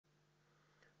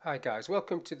Hi guys,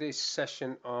 welcome to this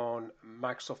session on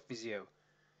Microsoft Visio.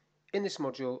 In this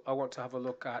module I want to have a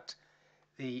look at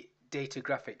the data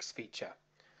graphics feature.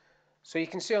 So you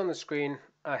can see on the screen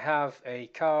I have a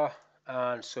car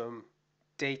and some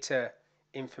data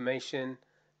information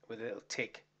with a little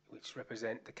tick which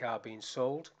represent the car being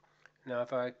sold. Now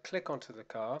if I click onto the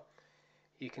car,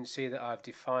 you can see that I've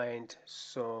defined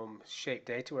some shape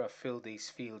data where I've filled these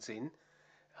fields in,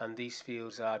 and these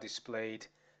fields are displayed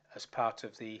as part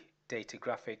of the data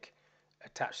graphic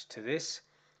attached to this,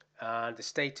 and the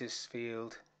status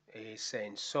field is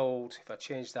saying sold. If I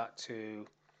change that to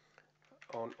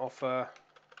on offer,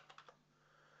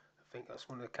 I think that's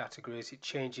one of the categories, it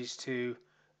changes to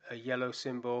a yellow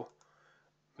symbol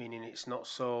meaning it's not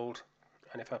sold,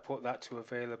 and if I put that to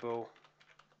available,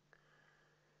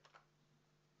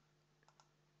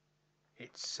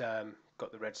 it's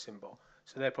got the red symbol.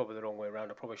 So they're probably the wrong way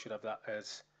around. I probably should have that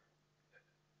as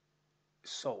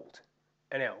sold.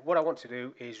 Anyhow, what I want to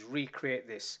do is recreate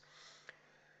this.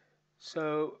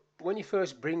 So when you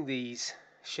first bring these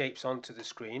shapes onto the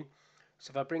screen,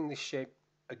 so if I bring this shape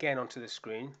again onto the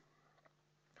screen,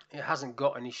 it hasn't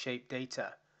got any shape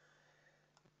data.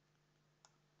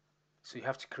 So you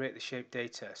have to create the shape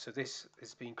data. So this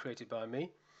is being created by me.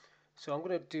 So I'm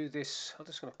going to do this, I'm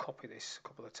just going to copy this a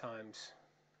couple of times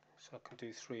so I can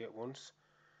do three at once.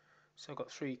 So I've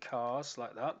got three cars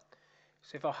like that.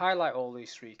 So if I highlight all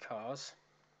these three cars,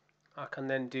 I can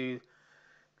then do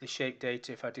the shape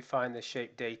data. If I define the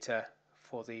shape data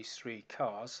for these three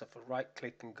cars, so if I right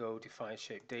click and go define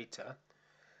shape data,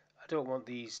 I don't want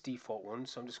these default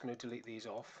ones, so I'm just going to delete these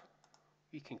off.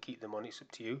 You can keep them on, it's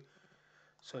up to you.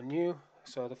 So new,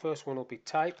 so the first one will be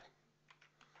type,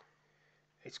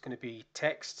 it's going to be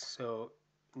text, so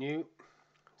new.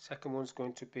 Second one's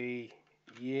going to be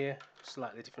year,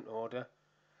 slightly different order,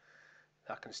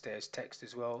 that can stay as text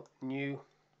as well. New,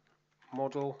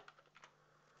 model,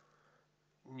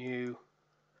 new,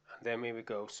 and then here we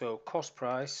go. So cost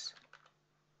price,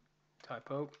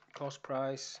 typo, cost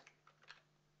price,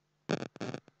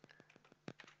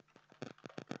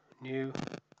 new,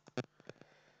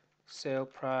 sale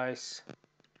price,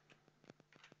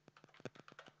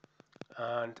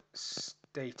 and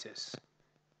status.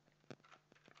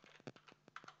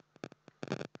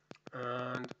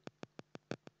 And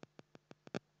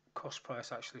cost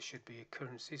price actually should be a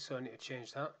currency, so I need to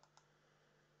change that.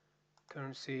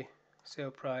 Currency,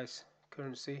 sale price,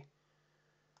 currency.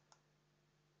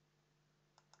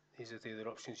 These are the other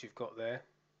options you've got there.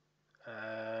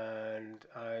 And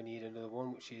I need another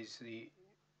one, which is the,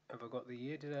 have I got the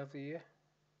year? Did I have the year?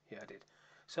 Yeah, I did.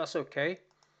 So that's okay.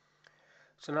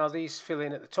 So now these fill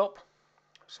in at the top.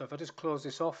 So if I just close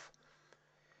this off,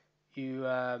 you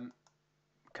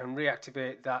can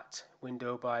reactivate that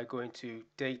window by going to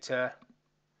data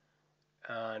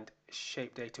and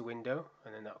shape data window,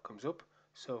 and then that comes up.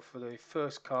 So for the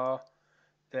first car,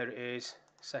 there it is.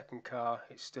 Second car,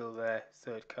 it's still there.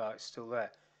 Third car, it's still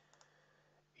there.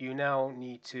 You now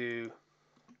need to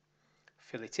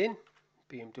fill it in.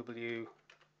 BMW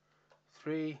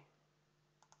 3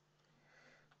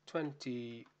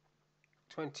 20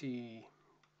 20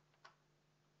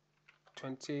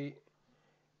 20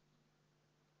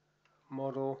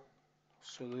 model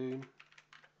saloon,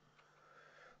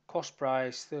 cost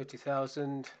price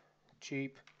 30,000,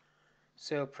 cheap,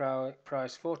 sale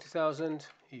price 40,000,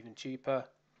 even cheaper.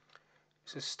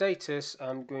 So status,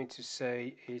 I'm going to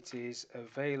say it is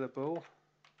available.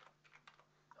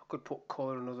 I could put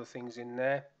colour and other things in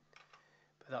there,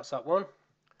 but that's that one.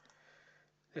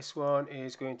 This one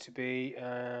is going to be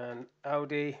an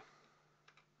Audi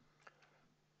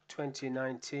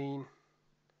 2019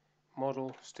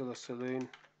 model, still a saloon,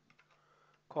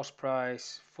 cost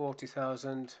price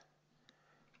 40,000,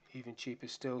 even cheaper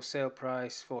still, sale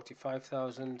price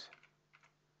 45,000,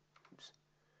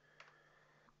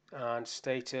 and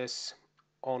status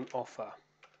on offer,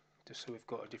 just so we've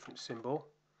got a different symbol.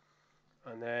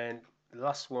 And then the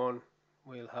last one,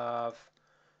 we'll have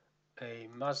a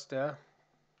Mazda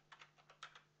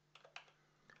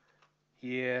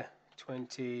year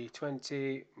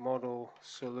 2020 model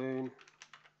saloon,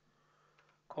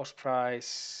 cost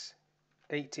price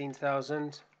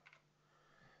 18,000,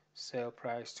 sale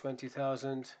price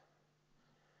 20,000,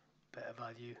 better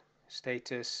value,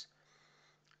 status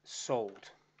sold.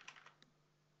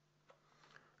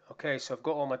 Okay, so I've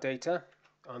got all my data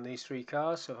on these three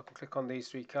cars, so if I can click on these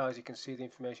three cars, you can see the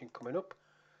information coming up.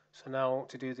 So now I want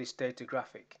to do this data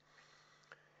graphic.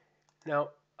 Now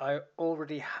I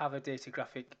already have a data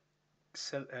graphic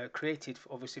created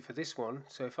obviously for this one,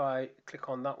 so if I click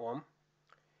on that one,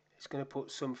 it's going to put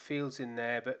some fields in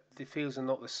there, but the fields are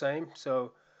not the same.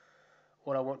 So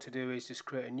what I want to do is just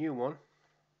create a new one,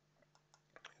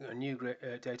 a new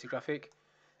data graphic,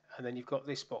 and then you've got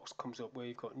this box comes up where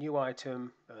you've got new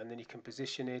item, and then you can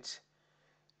position it,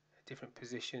 different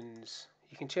positions.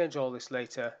 You can change all this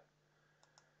later,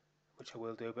 which I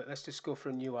will do, but let's just go for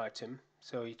a new item.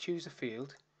 So you choose a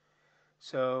field.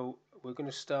 So we're going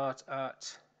to start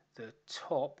at the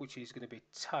top, which is going to be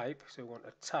type. So we want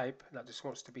a type, and that just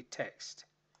wants to be text.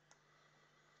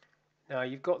 Now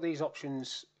you've got these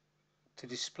options to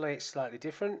display it slightly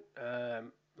different,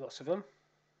 lots of them.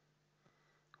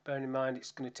 Bearing in mind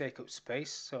it's going to take up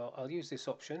space, so I'll use this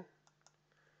option.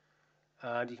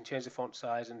 And you can change the font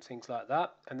size and things like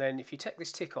that. And then if you take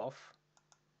this tick off,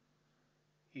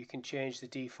 you can change the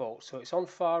default. So it's on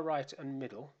far right and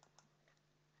middle.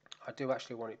 I do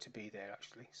actually want it to be there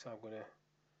actually, so I'm going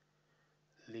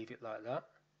to leave it like that.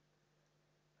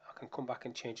 I can come back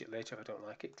and change it later if I don't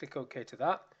like it. Click OK to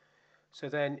that. So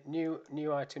then new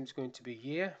item is going to be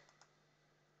year.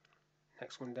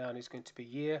 Next one down is going to be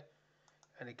year,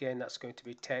 and again that's going to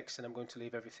be text, and I'm going to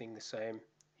leave everything the same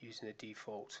using the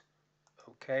default.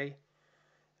 OK,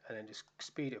 and then just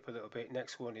speed it up a little bit.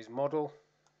 Next one is model.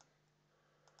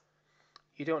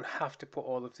 You don't have to put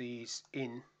all of these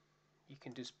in, you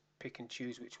can just pick and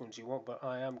choose which ones you want, but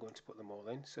I am going to put them all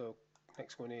in. So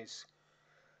next one is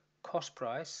cost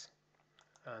price,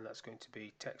 and that's going to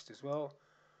be text as well.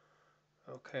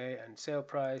 Okay, and sale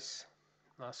price,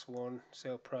 last one,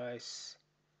 sale price,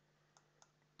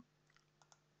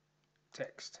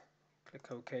 text.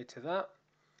 Click OK to that,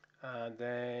 and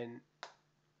then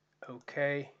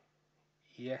OK,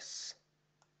 yes,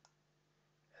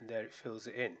 and there it fills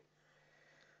it in.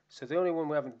 So the only one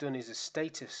we haven't done is a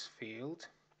status field,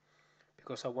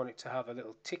 because I want it to have a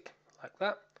little tick like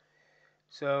that.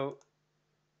 So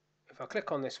if I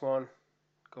click on this one,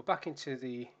 go back into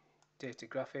the data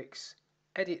graphics,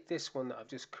 edit this one that I've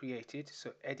just created,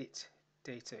 so edit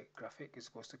data graphic as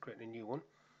opposed to creating a new one.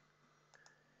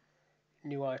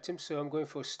 New item, so I'm going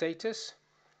for status.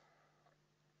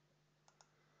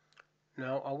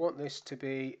 Now I want this to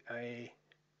be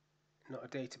not a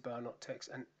data bar, not text,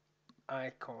 an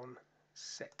icon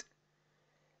set.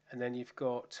 And then you've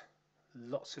got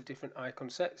lots of different icon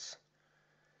sets.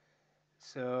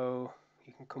 So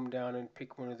you can come down and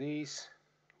pick one of these.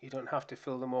 You don't have to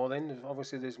fill them all in.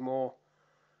 Obviously there's more.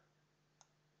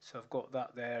 So I've got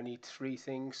that there. I need 3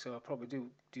 things, so I probably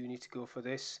do need to go for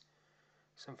this.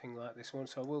 Something like this one,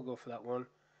 so I will go for that one.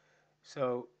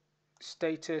 So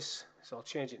status, so I'll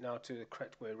change it now to the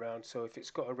correct way around. So if it's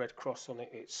got a red cross on it,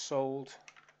 it's sold,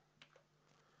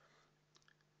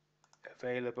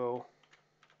 available,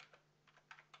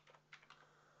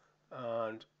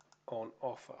 and on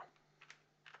offer.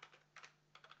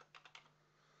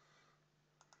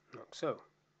 Like so.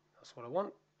 That's what I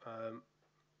want.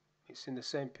 It's in the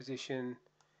same position.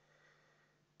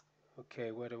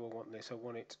 Okay, where do I want this? I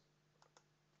want it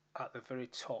at the very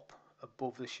top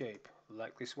above the shape,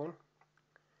 like this one,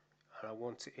 and I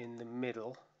want it in the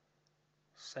middle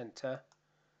center.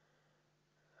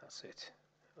 That's it.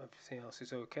 Everything else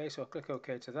is okay, so I'll click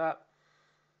OK to that,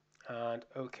 and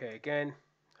OK again,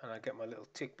 and I get my little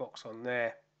tick box on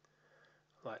there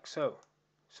like so.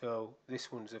 So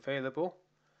this one's available.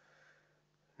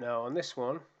 Now on this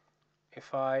one,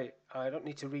 if I don't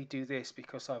need to redo this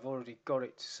because I've already got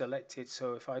it selected,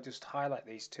 so if I just highlight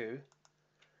these two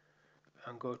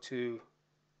and go to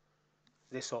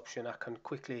this option, I can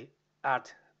quickly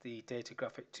add the data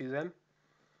graphic to them,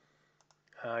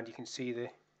 and you can see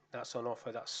that's on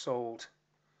offer, that's sold,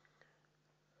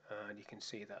 and you can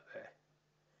see that there.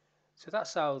 So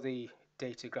that's how the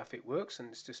data graphic works, and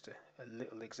it's just a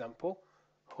little example.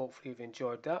 Hopefully you've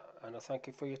enjoyed that, and I thank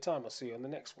you for your time. I'll see you on the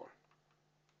next one.